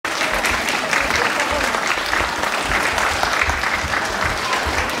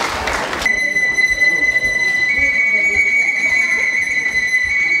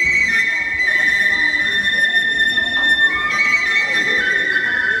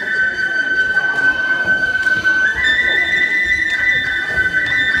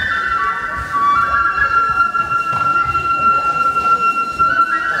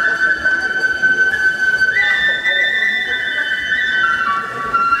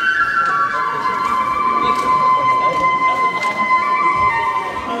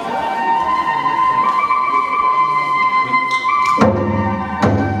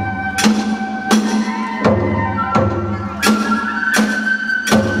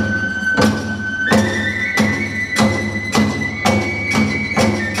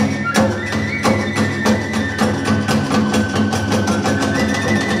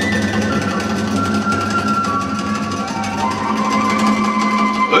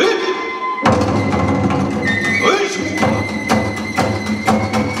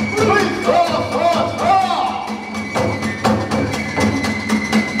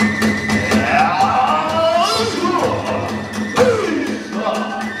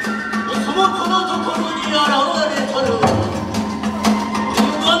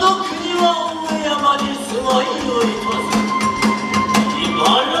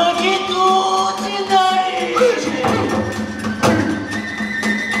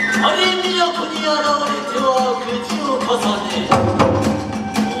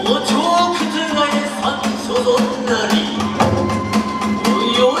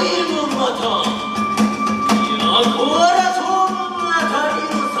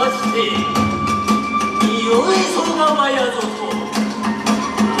こ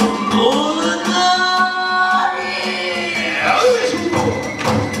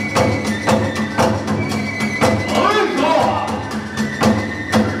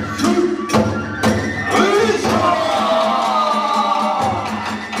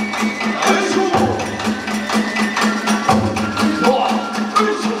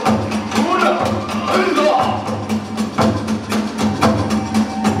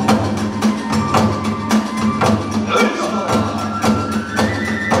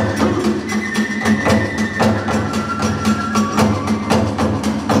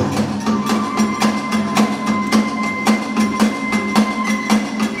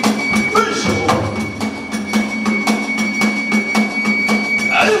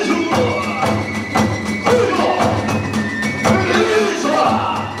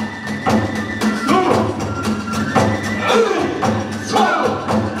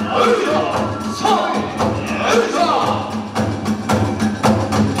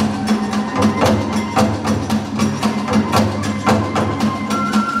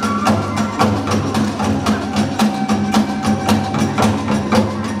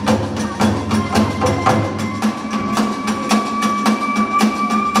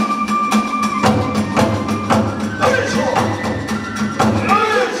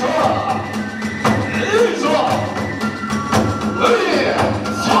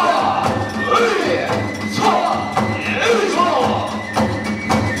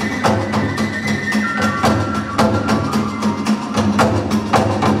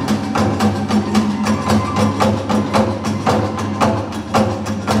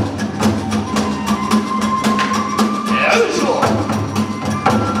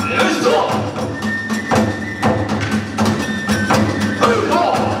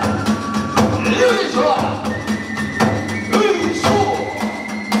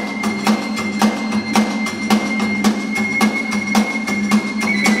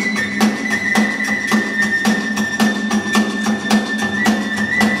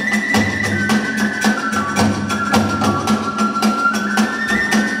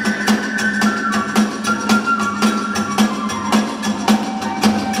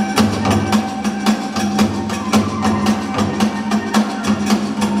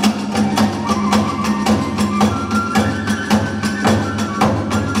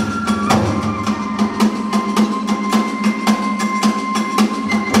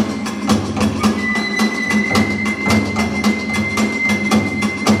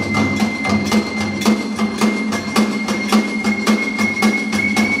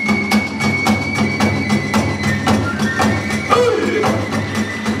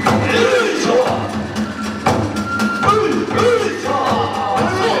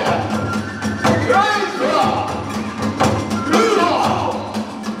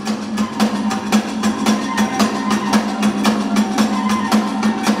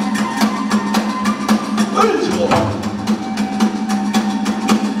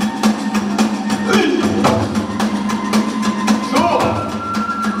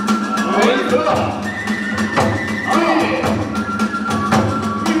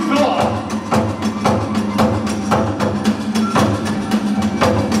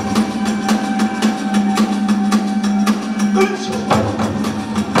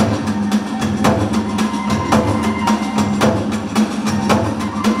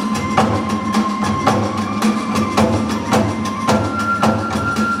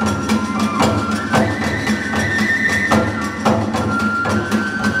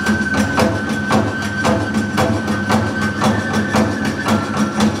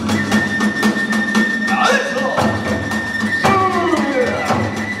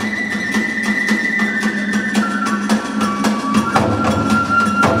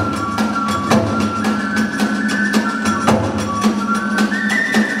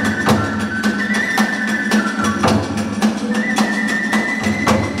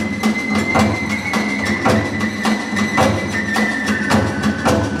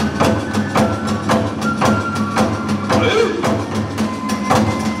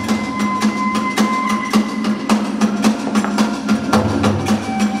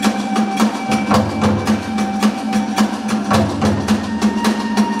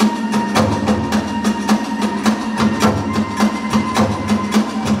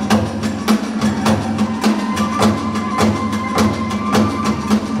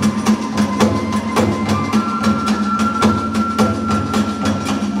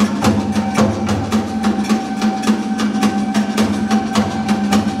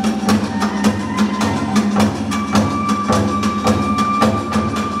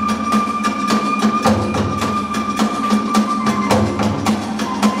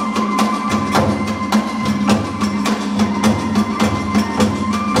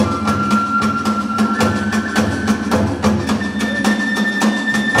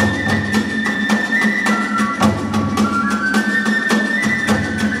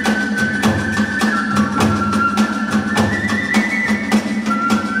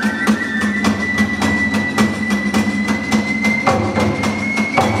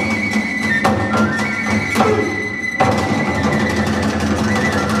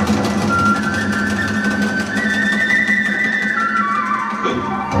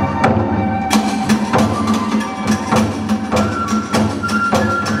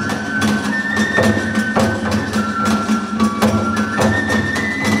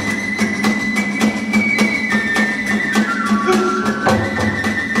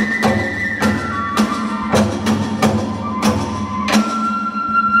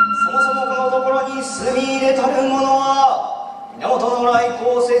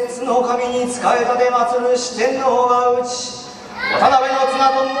摂津の神に仕えたで祀る四天王が打ち、渡辺の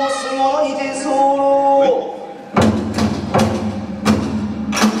綱と申す者にて候。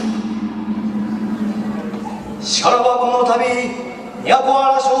しからばこの度都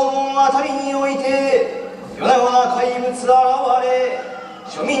原正門あたりにおいて夜な夜な怪物現れ、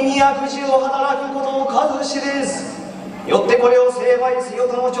庶民に悪事を働くことを数知れず、よってこれを成敗せよ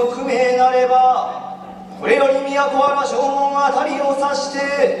との勅命なれば、これより都原正門あたりを指し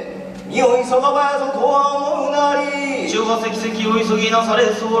て身を急がばやぞとは思うなり、主がせきを急ぎなされ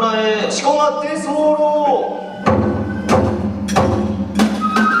そうらへちこがって候。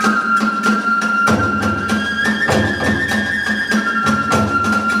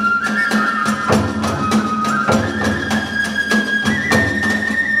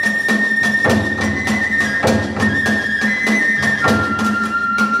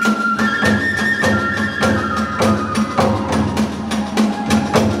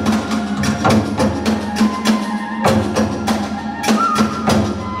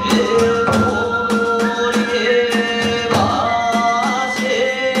え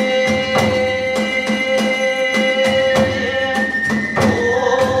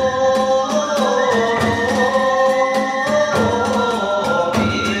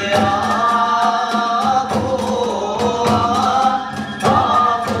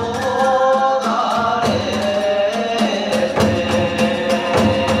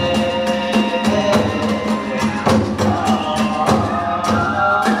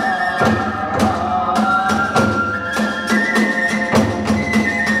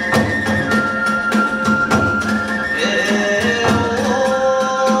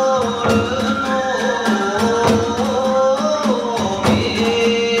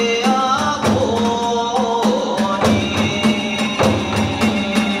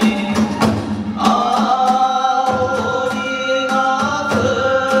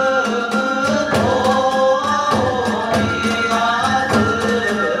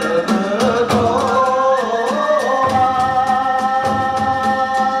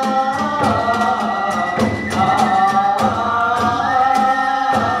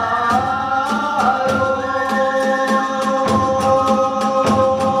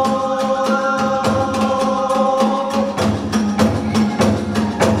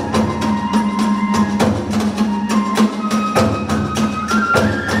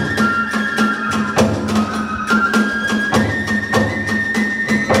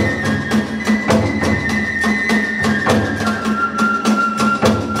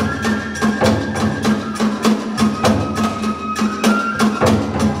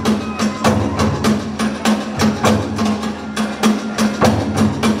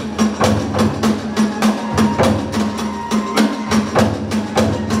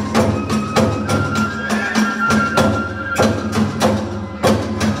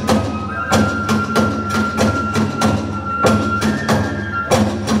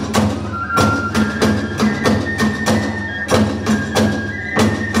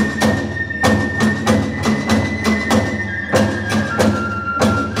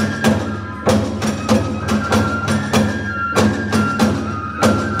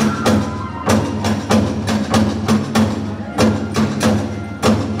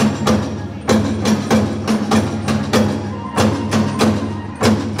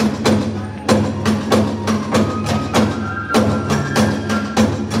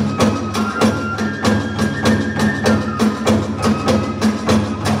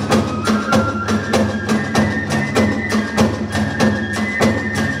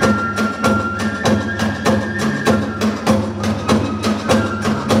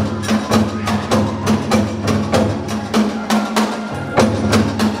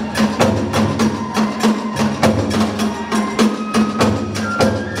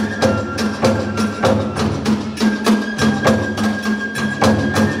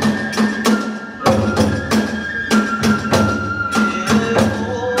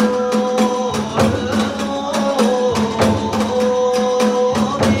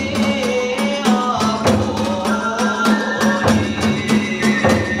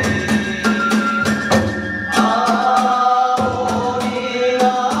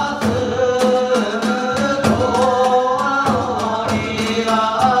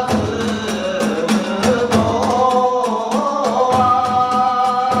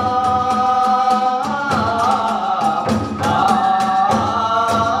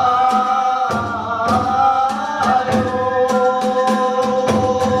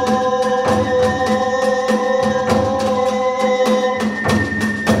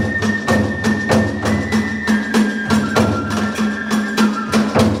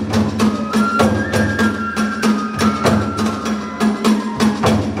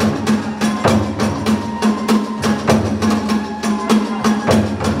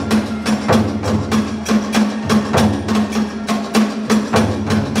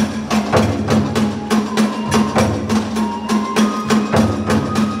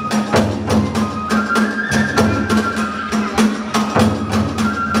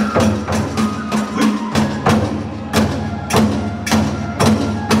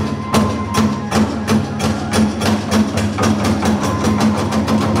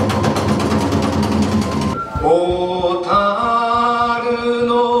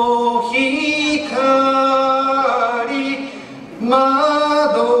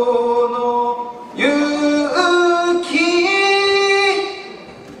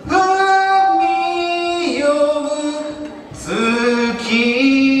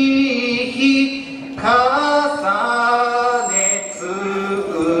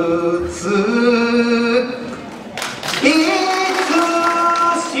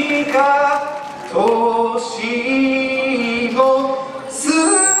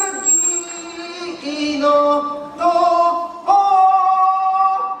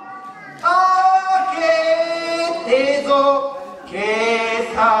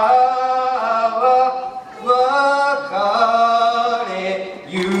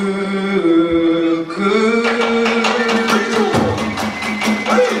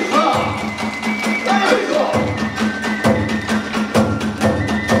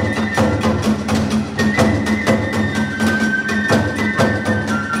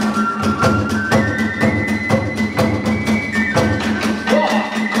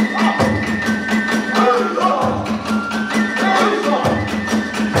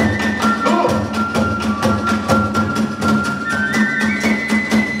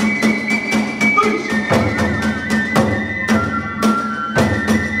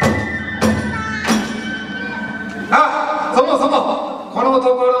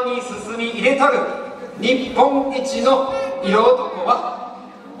心に進み入れたる日本一の色男は、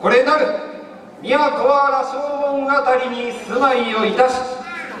これなる都原正門あたりに住まいをいたし、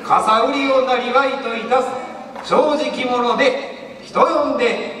傘売りをなりわいといたす正直者で、人呼ん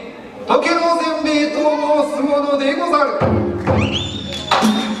で時のせんべいと申すものでござる。梅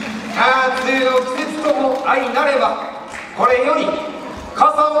雨の季節とも相なれば、これより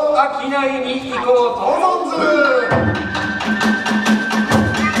傘を商いに行こうと存ずる。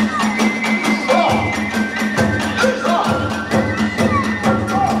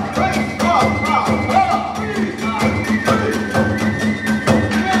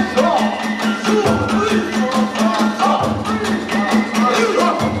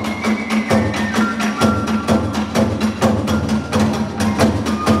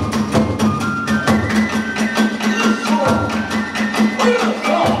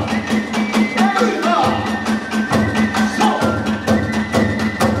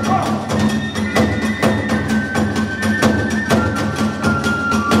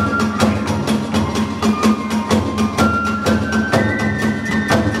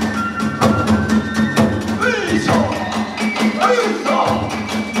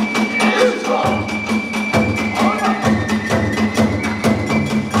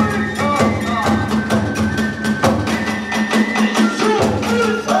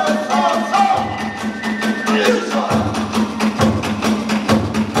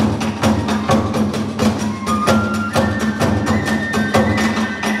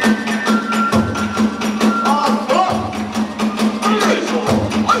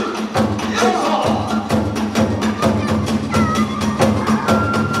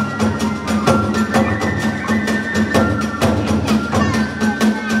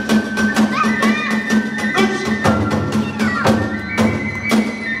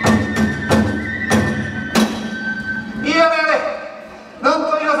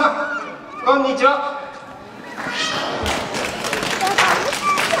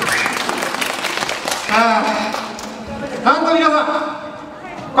なんと皆さん、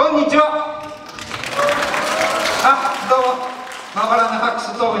こんにちは。どうも、まばらな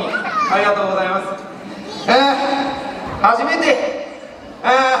拍手等にありがとうございます。初めて、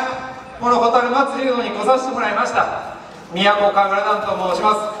この蛍祭りのに来させてもらいました、都神楽団と申し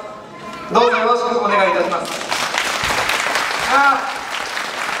ます。どうぞよろしくお願いいたします。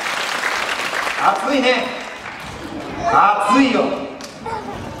暑いね。暑いよ。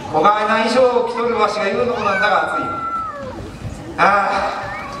小柄な衣装を着とるわしが言うのもなんだが暑いよ。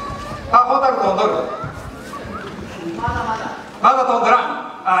ホタル飛んどる。まだ飛んどらん。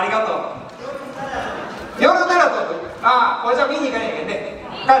ありがとう。夜なら飛ぶ。これじゃ見に行かなきゃいけんね。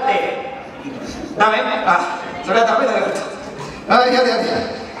帰ってダメ。それはダメだよ。やだ。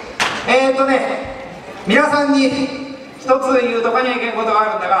皆さんに一つ言うとかにはいけんことがあ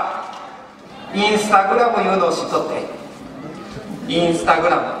るんだが、インスタグラムいうのを知っとって。インスタグ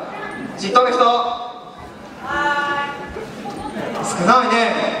ラム知っとる人？少ない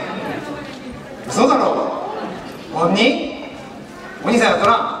ね。嘘だろ。お兄さんやっと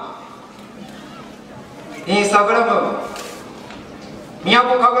らん。インスタグラム、都神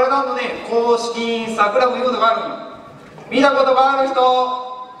楽団のね、公式インスタグラムいうのがあるんよ。見たことがある人、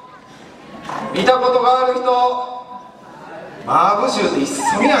マーブシューって一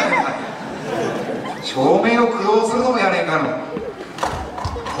緒にやねんかい。照明を苦労するのもやねんかの。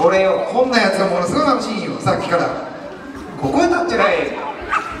これよ、こんなやつがものすごい楽しいんよ、さっきから。ここへ立ってない。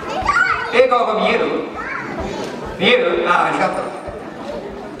顔が見える？ありがとう。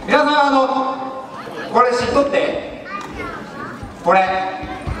皆さん、これ知っとって。これ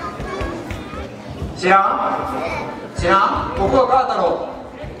知らん？ここは川太郎。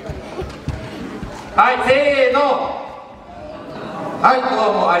せーの。ど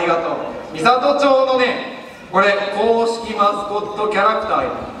うもありがとう。三郷町のね、これ公式マスコットキャラクター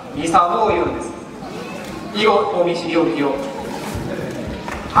よ、ミサノを言うんです。以後お見知りおきを。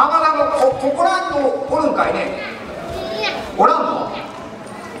浜田のここらんのおるんかいね。おらんの？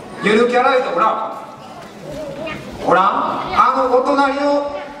ゆるキャライトおらん？お隣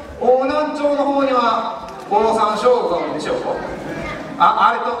の大南町の方には五三将軍がおるでしょう。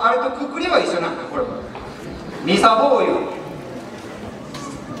あれとくくりは一緒なんだ。これミサボーユ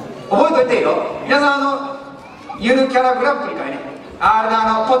覚えといていいよ。皆さん、ゆるキャラグランプリかいね。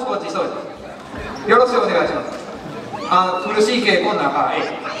ポチポチしといてよろしくお願いします。苦しい系こんなん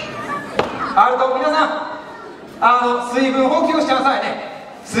皆さん、水分補給してくださいね。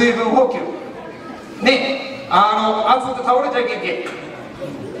水分補給ね。暑くて倒れちゃいけんけ。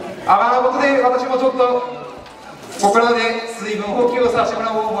ことで私もちょっとここらで水分補給をさせても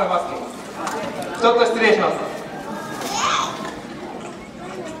らおうと思いますけど、ちょっと失礼します。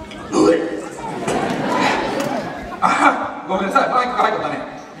ごめんなさい、マイクが入っとったね。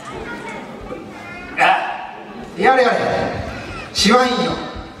やれやれ、しわいんよ。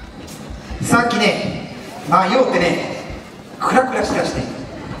さっきね、まあ酔ってね、クラクラしだして、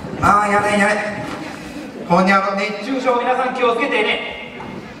ああやれやれ。ほんに熱中症皆さん気をつけてね。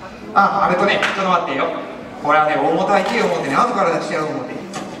あれとね、ちょっと待ってよ。これはね、重たい手を持ってね、後から出してやろう思って。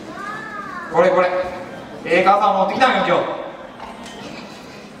これ傘持ってきたんよ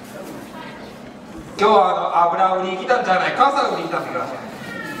今日は油売りに来たんじゃない、傘売りに来たんだけど、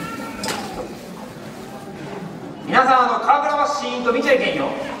皆さん河原はシーンと見ちゃいけんよ。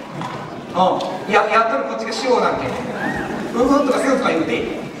やっとるこっちが塩なんけ、うんとかすぐとか言う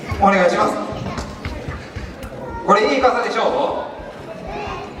てお願いします。これいい傘でしょ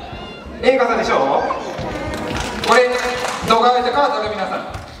う、いい傘でしょう。これ動画でカードで皆さん、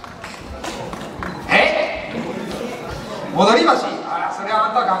戻り橋、それは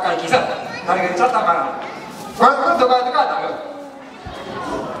あんたが赤い刻んだ、誰が言っちゃったんかな。これどこやって書いてある？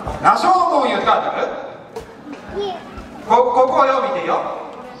羅生門言うて書いてある？ここをよ見てよ。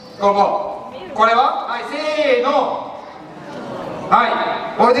これははい、せーの、はい、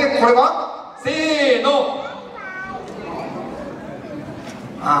これでこれはせーの。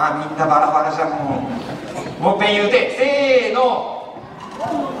みんなバラバラじゃん。もっぺん言うて、せーの。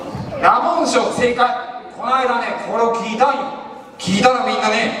ラモン賞正解。この間ね、これを聞いたんよ。聞いたらみんな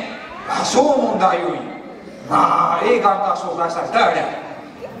ね、羅生門だ言うんよ。映画が紹介した人だよね。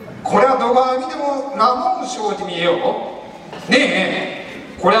これはどこ見てもラモン賞って見えよう。ねえ、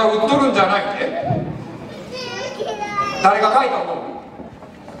これは売っとるんじゃないって。誰が書いた思う？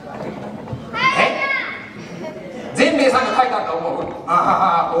善兵衛さんが書いたんだ思う？大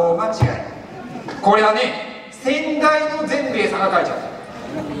間違い。これはね、先代の善兵衛さんが書いちゃっ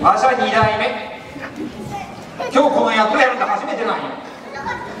た。わしは2代目。今日この役やるの初めてなんよ。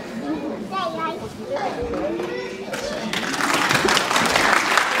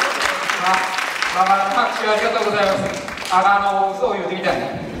拍手ありがとうございます。嘘を言うてみたい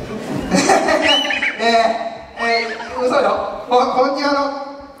ね。嘘よ。ほんに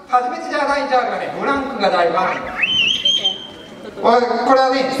初めてじゃないんじゃあるがね、ブランクがだいぶある。これは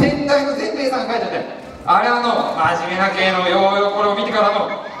ね、先代の善兵衛さんが書いてあって、あれ真面目な系のこれを見てからの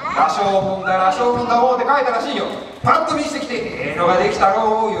羅生門だ思うって書いたらしいよ。パッと見してきて、のができた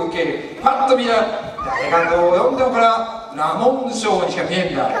ろう言うけ、パッと見たら誰がどう読んでもこれは羅門賞にしか見え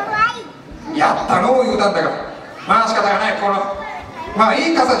んだ。やったのを言うたんだが、仕方がない。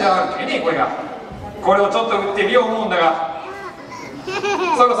いい傘じゃあるけね、これが。これをちょっと売ってみよう思うんだが、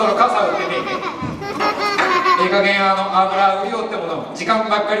そろそろ傘売ってみえ。いい加減油売りよってもの時間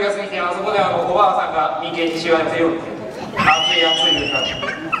ばっかりが過ぎて、あそこでおばあさんが眉間にしわ寄せようって熱い言う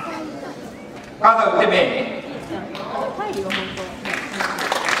から傘売ってみえ。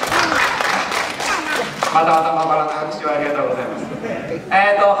また頭からの拍手をありがとうございます。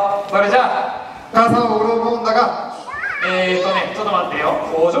それじゃあ傘を売ろうもんだが、ちょっと待ってよ、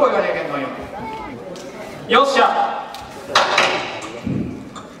工場言わなきゃいけんのよ。よっしゃ。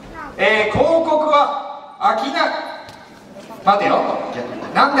広告は飽きない。待てよ、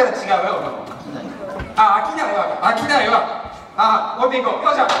なんで違うよ。飽きないわ。もう一遍いこう。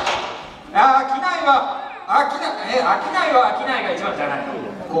よっしゃ。飽きないが一番じゃない。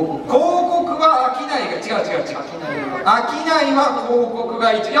広告は飽きないが違う。飽きないは広告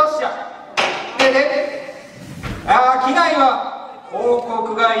が一番。よっしゃ。飽きないは広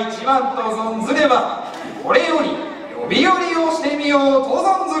告が一番と存ずれば、これより呼び寄りをしてみようと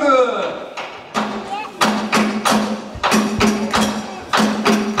存ずる。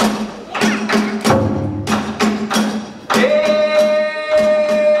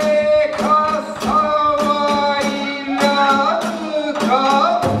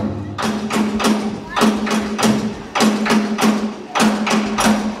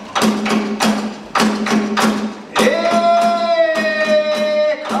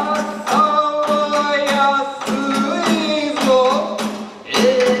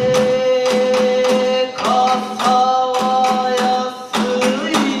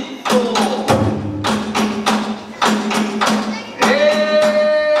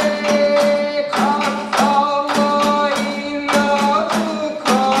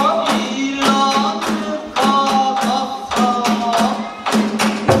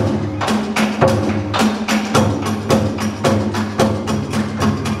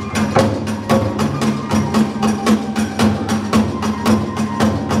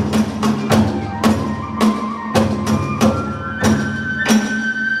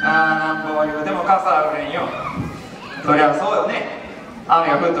そりゃそうよね。雨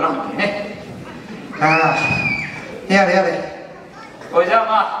が降っとらんけね。やれ。これじゃ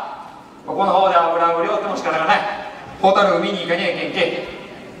あここの方で油を売りよっても仕方がない。ホタルを見に行かにゃいけんけ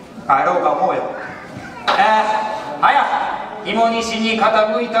帰ろうか思うよ。はや芋西に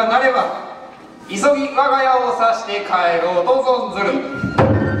傾いたなれば急ぎ我が家をさして帰ろうと存ずる。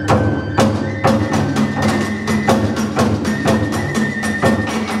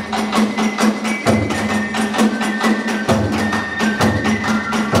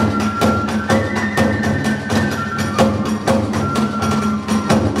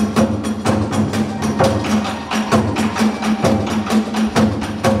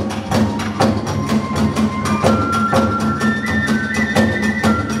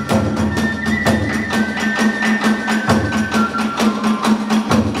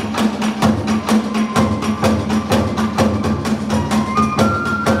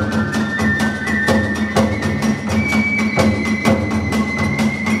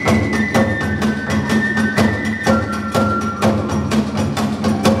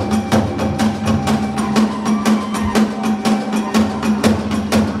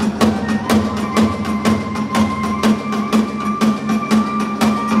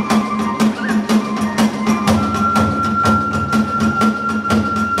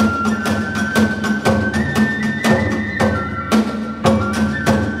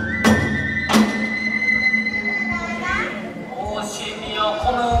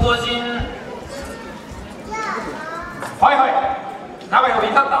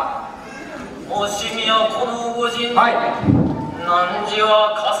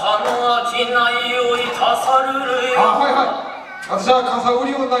私は傘売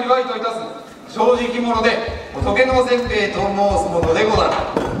りをなりわいといたす正直者で仏の善兵衛と申すものでござる。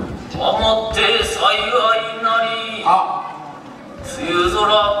もって幸いなり、梅雨空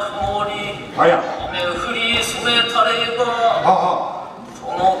曇り、雨降り染めたれば、そ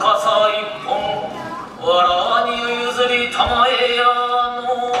の傘一本わらに譲りたまえやの。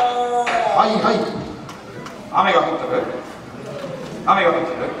雨が降ってる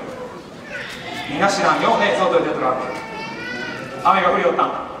みんな知らんよね、外に出てるわけ。雨が降りよった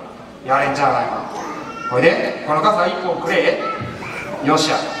んやれんじゃないか。ほいでこの傘一本くれ。よっ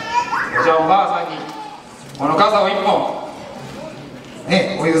しゃ。じゃあおばあさんにこの傘を一本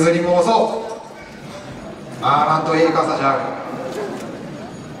ねお譲り申そう。なんとええ傘じゃあ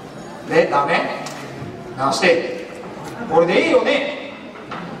る。でダメなしてこれでいいよね。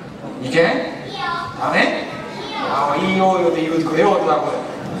いけんダメいいよ言うて言うてくれよってだこれ。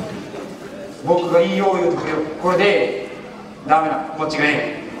僕がいいよ言うてくれよ。これでダメなこっちが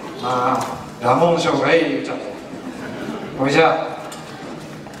ええ。ラモン賞がええ言っちゃって。これじゃあ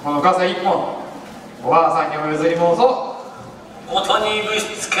この傘一本おばあさんにお譲り申そう。ことにぶし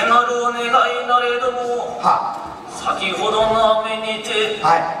つけなるお願いなれども、先ほどの雨にて、体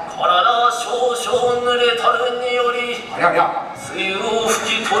少々濡れたるにより梅雨を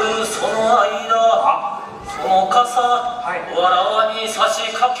吹き取るその間、その傘、わらわに差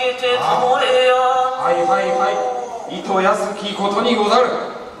し掛けてともれや。糸安きことにござる。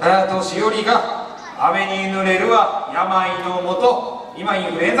年寄りが雨に濡れるは病のもと。今イ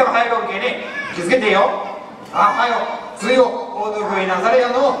ンフルエンザが流行るわけね。気づけてよ。ついをお拭いなされや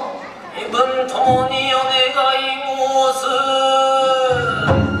の。身分ともにお願い申す。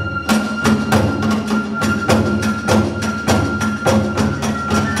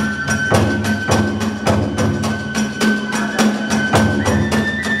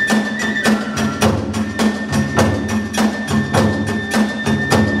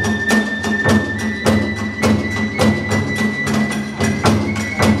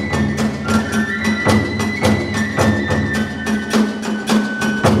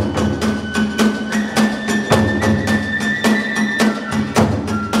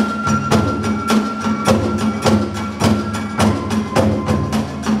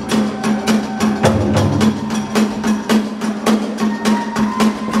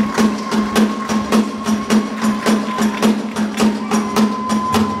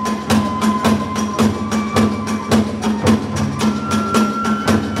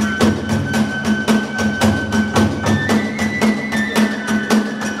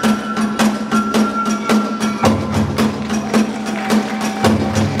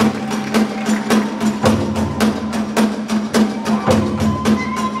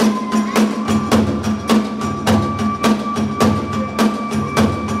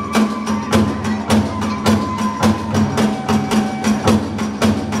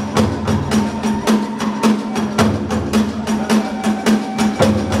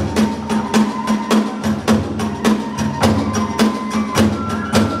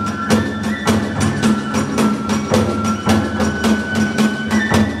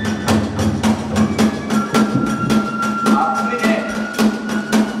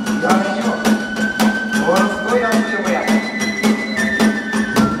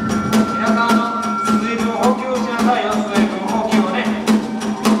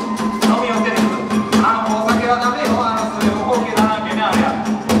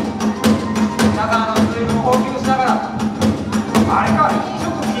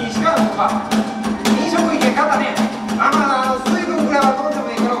飲食行け方ね、水分ぐらいは取っても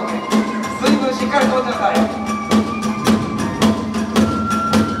いいからね、水分しっかり取ってください。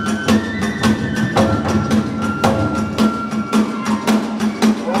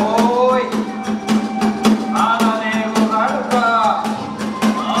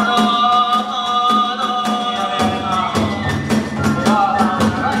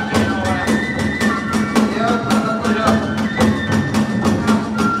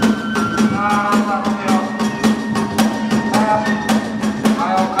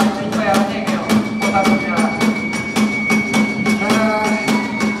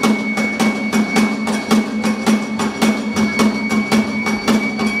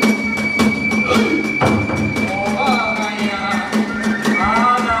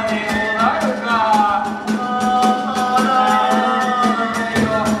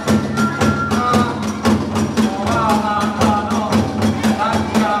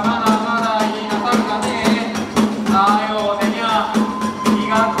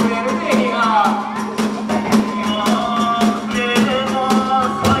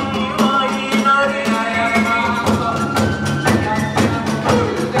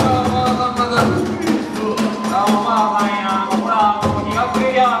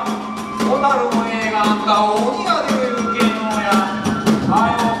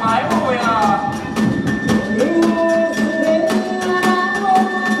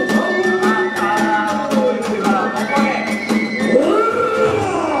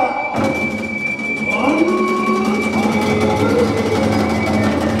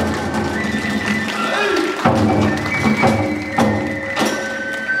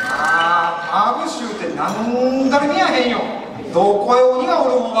どこへ鬼がお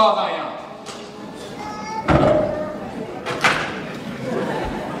るおばあさんや。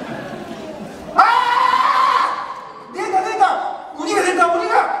出た鬼が出た、鬼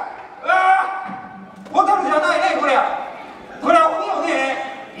が。ホタルじゃないね、これは鬼よ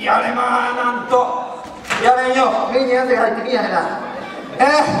ね。やれまあ、なんとやれんよ、目に汗が入ってきやねな。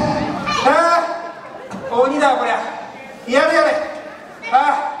鬼だこりゃ。やれ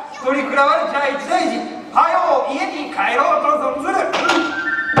取り食らわれちゃ一大事。はよ家に帰ろうと存ずる。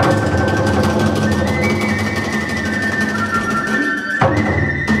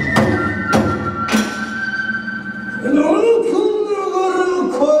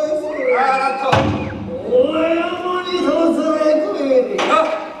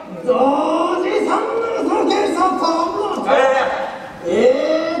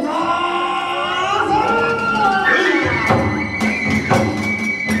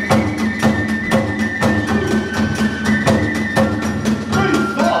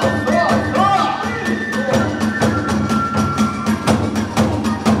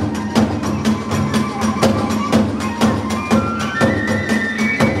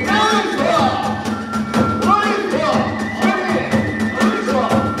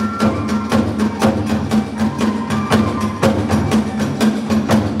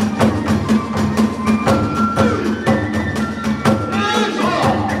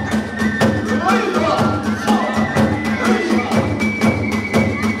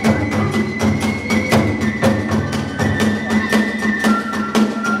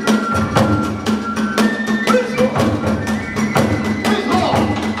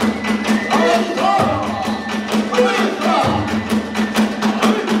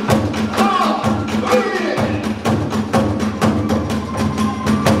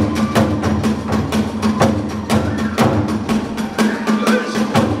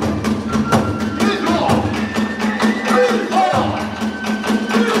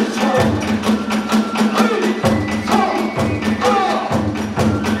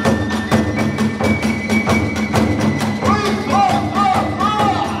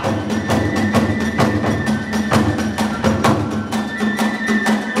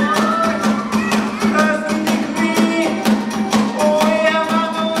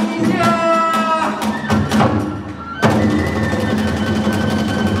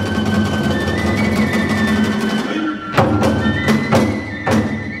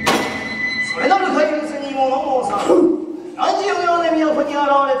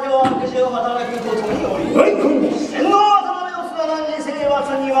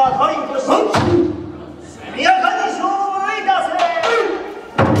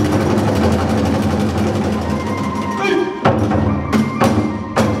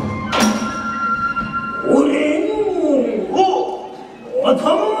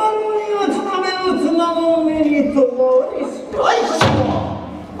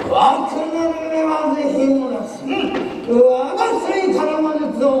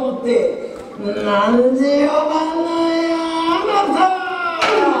何時よばんのやあなた